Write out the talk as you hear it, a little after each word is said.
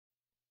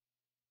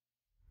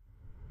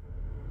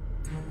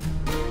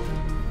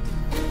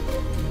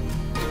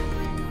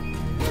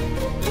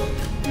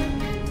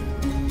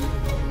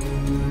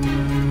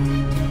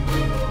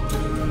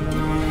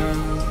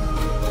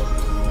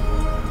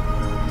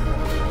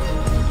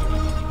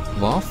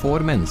Hva får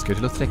mennesker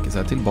til å trekke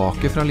seg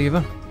tilbake fra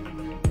livet?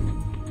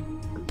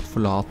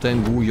 Forlate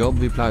en god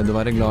jobb vi pleide å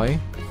være glad i?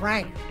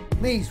 Frank,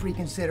 please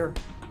reconsider.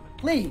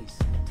 Please.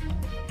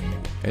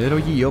 Eller å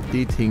gi opp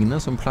de tingene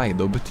som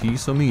pleide å bety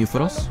så mye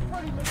for oss?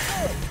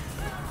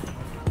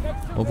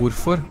 Og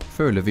hvorfor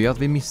føler vi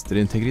at vi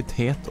mister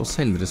integritet og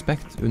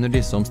selvrespekt under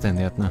disse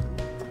omstendighetene?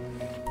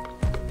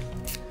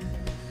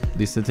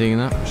 Disse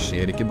tingene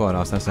skjer ikke bare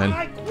av seg selv.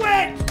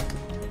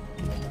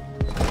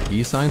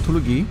 I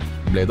Scientologi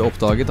ble det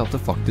oppdaget at det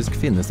faktisk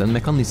finnes en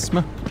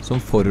mekanisme som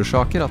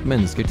forårsaker at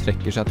mennesker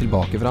trekker seg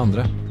tilbake fra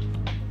andre,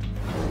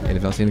 eller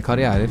fra sine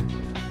karrierer,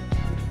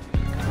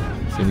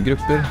 sine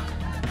grupper,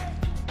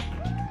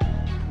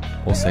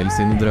 og selv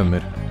sine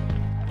drømmer.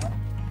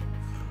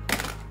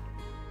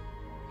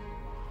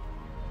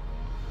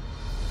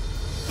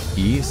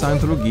 I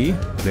Scientologi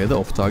ble det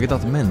oppdaget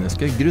at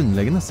mennesket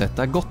grunnleggende sett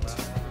er godt.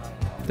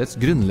 Dets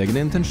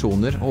grunnleggende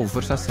intensjoner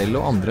overfor seg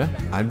selv og andre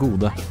er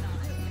gode,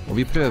 og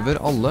vi prøver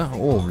alle å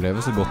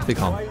overleve så godt vi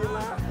kan.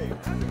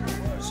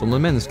 Så når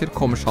mennesker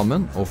kommer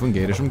sammen og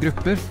fungerer som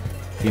grupper,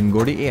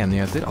 inngår de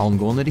enigheter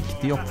angående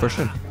riktig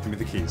oppførsel.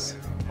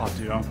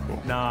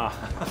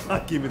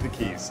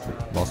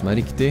 Hva som er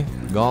riktig,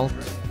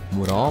 galt,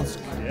 moralsk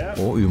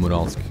og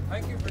umoralsk.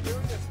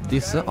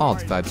 Disse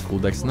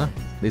atferdskodeksene,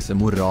 disse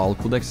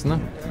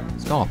moralkodeksene,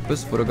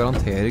 skapes for å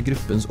garantere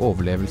gruppens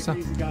overlevelse.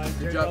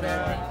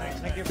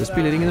 Det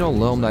spiller ingen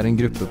rolle om det er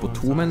en gruppe på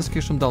 2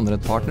 mennesker som danner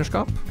et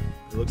partnerskap,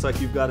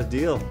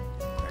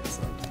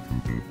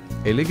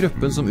 eller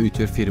gruppen som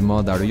utgjør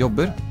firmaet der du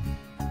jobber.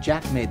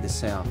 Jack made the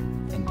sale,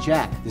 and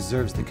Jack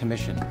deserves the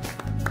commission.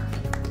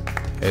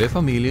 Eller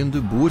familien du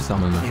bor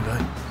sammen med. Hey,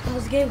 bud.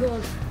 How's the game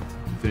going?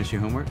 Finish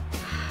your homework?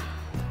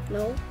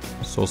 No.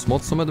 Så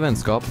smått som et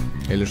vennskap,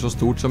 eller så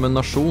stort som en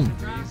nasjon.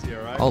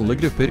 Alle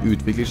grupper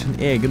utvikler sin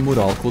egen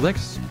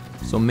moralkodeks,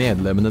 som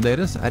medlemmene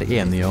deres er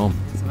enige om.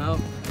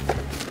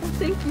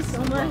 Thank you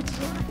so much.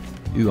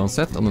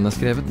 Uansett om den er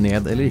skrevet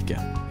ned eller ikke.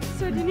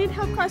 So do you need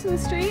help crossing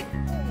the street?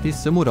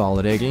 Disse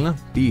moralreglene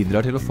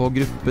bidrar til å få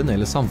gruppen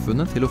eller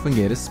samfunnet til å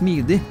fungere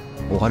smidig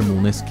og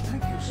harmonisk.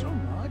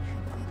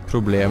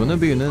 Problemene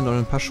begynner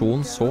når en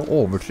person så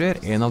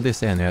overtrer en av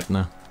disse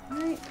enighetene.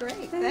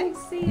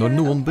 Når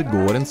noen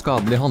begår en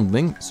skadelig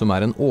handling som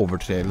er en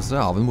overtredelse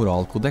av en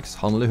moralkodeks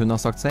han eller hun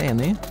har sagt seg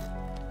enig i,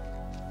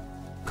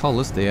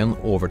 kalles det en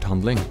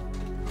overthandling.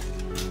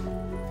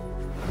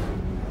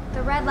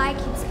 The red light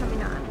keeps coming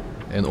on.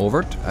 En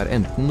overt er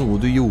enten noe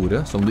du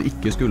gjorde som du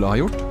ikke skulle ha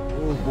gjort,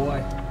 Oh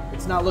boy,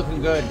 it's not looking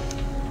good.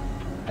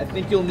 I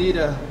think you'll need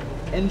a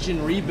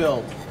engine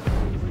rebuild.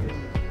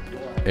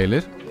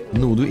 eller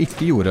noe du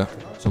ikke gjorde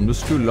som du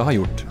skulle ha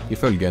gjort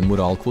ifølge en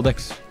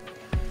moralkodeks.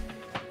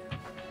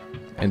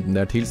 Enten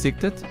det er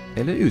tilsiktet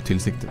eller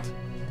utilsiktet.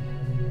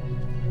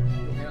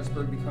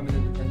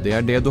 Det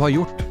er det du har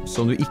gjort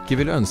som du ikke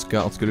ville ønske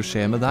at skulle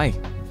skje med deg.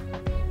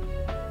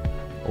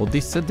 Og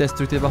disse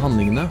destruktive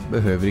handlingene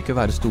behøver ikke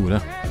være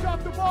store.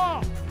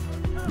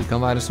 De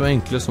kan være så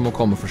enkle som å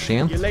komme for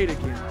sent,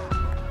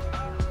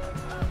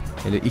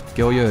 eller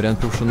ikke å gjøre en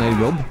profesjonell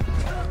jobb,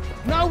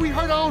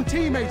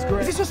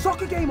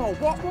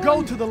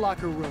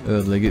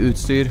 ødelegge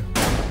utstyr,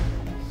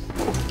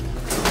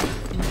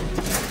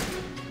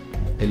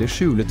 eller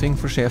skjule ting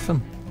for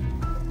sjefen.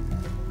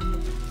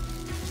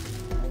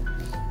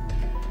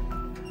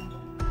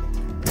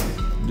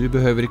 Du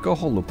behøver ikke å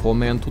holde på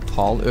med en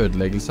total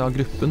ødeleggelse av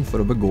gruppen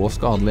for å begå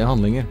skadelige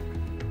handlinger.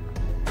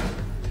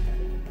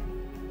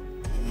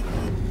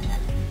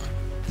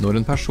 Når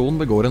en person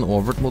begår en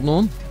overt mot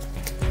noen,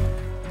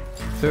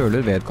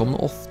 føler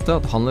vedkommende ofte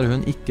at han eller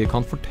hun ikke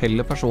kan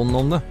fortelle personen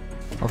om det,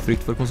 av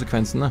frykt for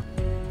konsekvensene.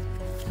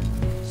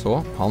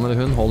 Så han eller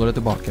hun holder det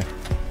tilbake.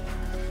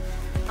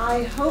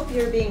 I hope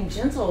you're being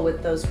gentle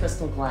with those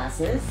crystal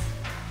glasses.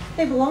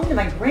 They belong to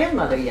my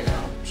grandmother, you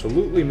know.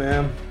 Absolutely,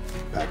 ma'am.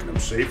 Packing them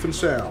safe and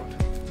sound.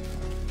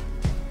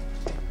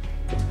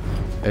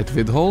 Et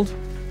withhold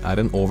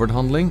er en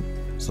overhandling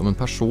som en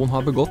person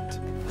har begått,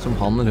 som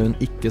han eller hun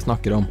ikke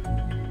snakker om.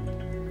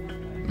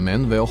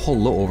 Men ved å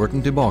holde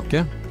overten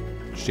tilbake,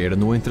 skjer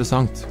det noe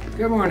interessant.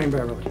 Good morning,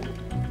 Beverly.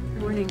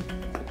 Good morning.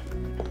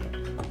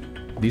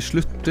 De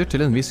slutter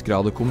til en viss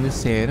grad å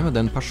kommunisere med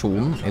den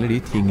personen eller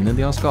de tingene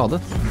de har skadet.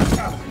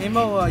 Hey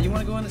Mo, you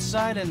want to go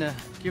inside and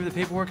give her the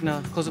paperwork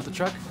and close up the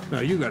truck?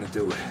 No, you gotta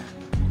do it.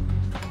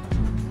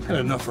 Had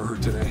enough for her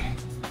today.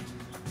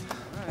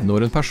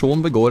 Når en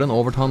person begår en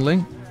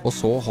overthandling, og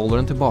så holder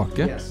den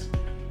tilbake,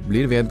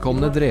 blir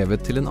vedkommende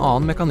drevet til en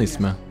annen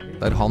mekanisme,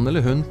 der han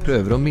eller hun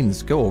prøver å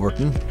minske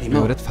overten ved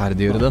å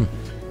rettferdiggjøre den.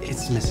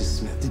 It's Mrs.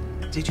 Smith.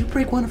 Did you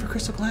break one of her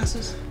crystal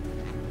glasses?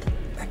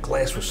 That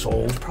glass was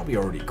sold, probably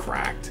already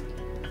cracked.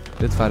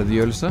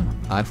 Rettferdiggjørelse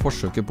er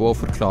forsøket på å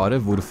forklare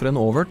hvorfor en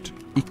overt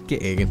ikke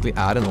egentlig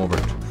er en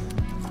overt.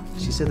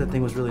 She said that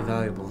thing was really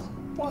valuable.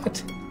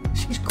 What?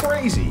 She's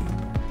crazy.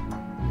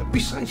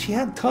 Besides, she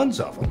had tons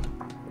of them.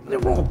 They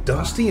were all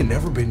dusty and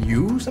never been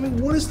used. I mean,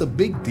 what is the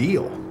big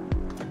deal?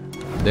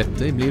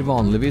 Dette blir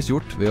vanligvis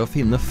gjort ved å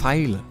finne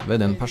feil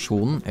ved den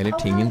personen eller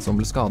tingen som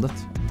ble skadet.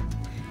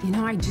 You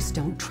know, I just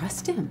don't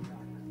trust him.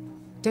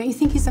 Don't you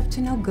think he's up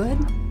to no good?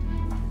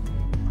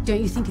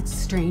 Don't you think it's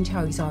strange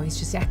how he's always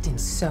just acting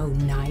so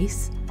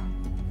nice?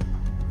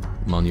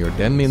 Man gjør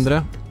den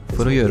mindre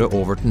for å gjøre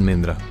Overton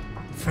mindre.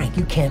 Frank,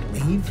 you can't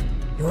leave.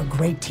 You're a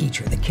great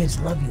teacher. The kids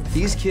love you.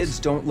 These kids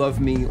don't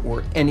love me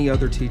or any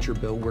other teacher,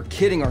 Bill. We're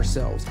kidding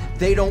ourselves.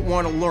 They don't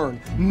want to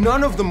learn.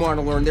 None of them want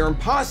to learn. They're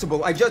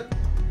impossible. I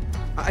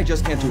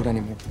just can't do it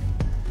anymore.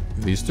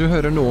 Hvis du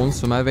hører noen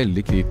som er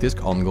veldig kritisk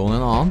angående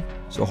en annen,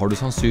 så har du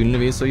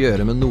sannsynligvis å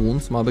gjøre med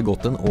noen som har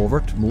begått en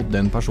overt mot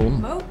den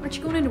personen. Mo, aren't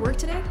you going into work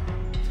today?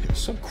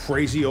 Some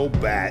crazy old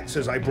bat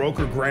says I broke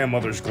her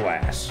grandmother's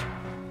glass.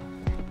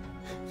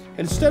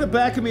 Instead of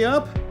backing me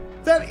up,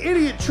 that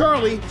idiot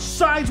Charlie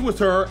sides with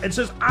her and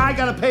says I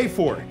gotta pay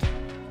for it.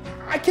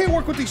 I can't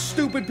work with these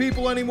stupid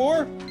people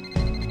anymore.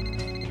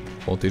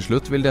 Og til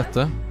slutt vil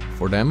dette,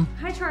 for dem,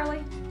 Hi,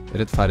 Charlie.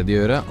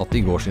 rettferdiggjøre at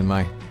de går sin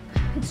vei.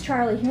 It's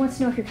Charlie. He wants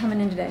to know if you're coming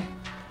in today.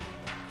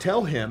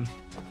 Tell him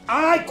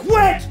I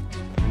quit!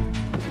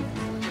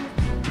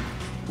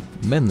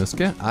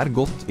 Mennesket er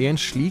godt i en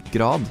slik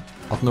grad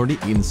at når de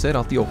innser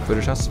at de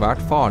oppfører seg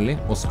svært farlig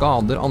og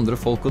skader andre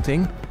folk og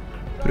ting,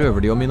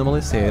 prøver de å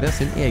minimalisere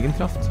sin egen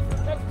kraft.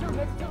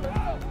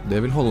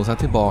 Det vil holde seg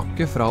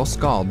tilbake fra å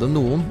skade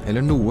noen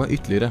eller noe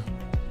ytterligere,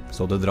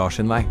 så det drar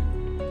sin vei.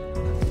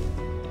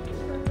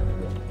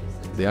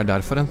 Det er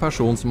derfor en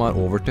person som har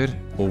overter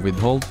og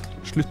withhold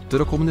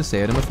slutter å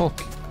kommunisere med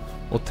folk,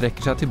 og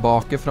trekker seg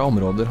tilbake fra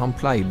områder han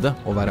pleide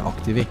å være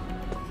aktiv i.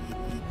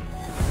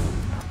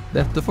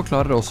 Dette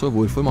forklarer også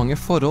hvorfor mange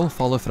forhold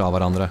faller fra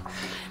hverandre.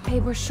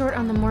 Babe, we're short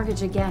on the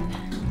mortgage again.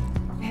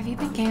 Have you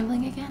been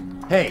gambling again?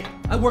 Hey,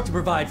 I work to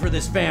provide for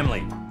this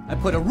family. I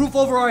put a roof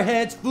over our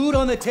heads, food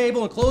on the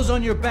table, and clothes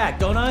on your back,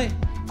 don't I?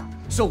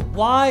 So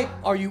why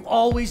are you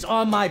always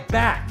on my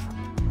back?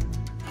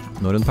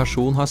 Når en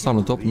person har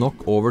samlet opp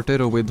nok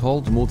overter og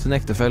withhold mot sin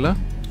ektefelle,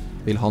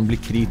 vil han bli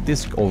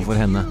kritisk overfor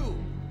henne.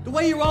 The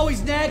way you're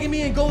always nagging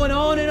me and going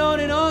on and on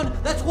and on,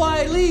 that's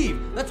why I leave.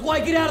 That's why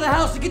I get out of the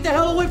house to get the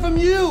hell away from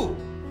you.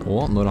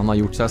 Og når han har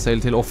gjort seg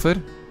selv til offer,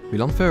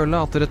 vil han føle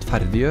at det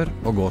rettferdiggjør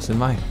å gå sin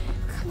vei.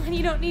 Come on,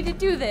 you don't need to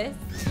do this.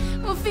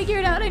 We'll figure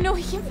it out. I know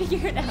we can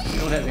figure it out.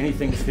 You don't have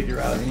anything to figure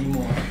out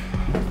anymore.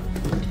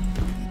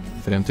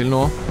 Frem til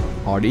nå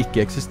har det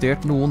ikke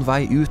eksistert noen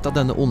vei ut av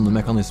denne onde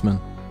mekanismen.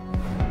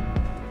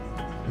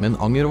 Men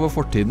anger over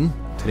fortiden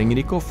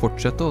trenger ikke å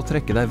fortsette å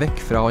trekke deg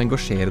vekk fra å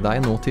engasjere deg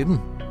i nåtiden.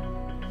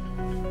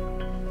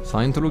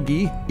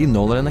 Scientologi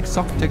inneholder en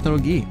eksakt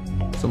teknologi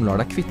som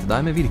lar deg kvitte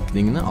deg med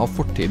virkningene av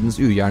fortidens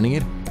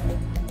ugjerninger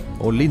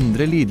og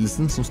lindre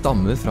lidelsen som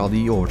stammer fra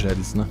de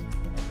overtredelsene.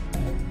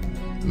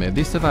 Med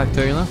disse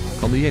verktøyene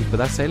kan du hjelpe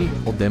deg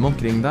selv og dem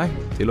omkring deg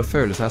til å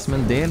føle seg som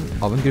en del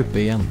av en gruppe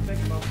igjen.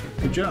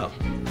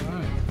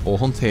 Å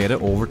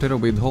håndtere overter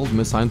og withhold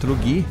med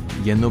Scientologi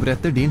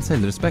gjenoppretter din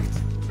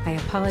selvrespekt.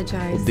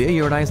 Og det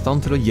gjør deg i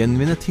stand til å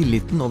gjenvinne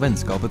tilliten og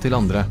vennskapet til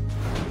andre.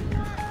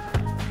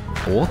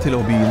 Og til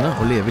å begynne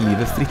å leve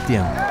livet fritt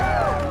igjen.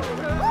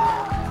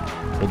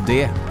 Og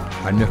det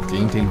er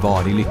nøkkelen til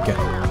varig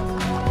lykke.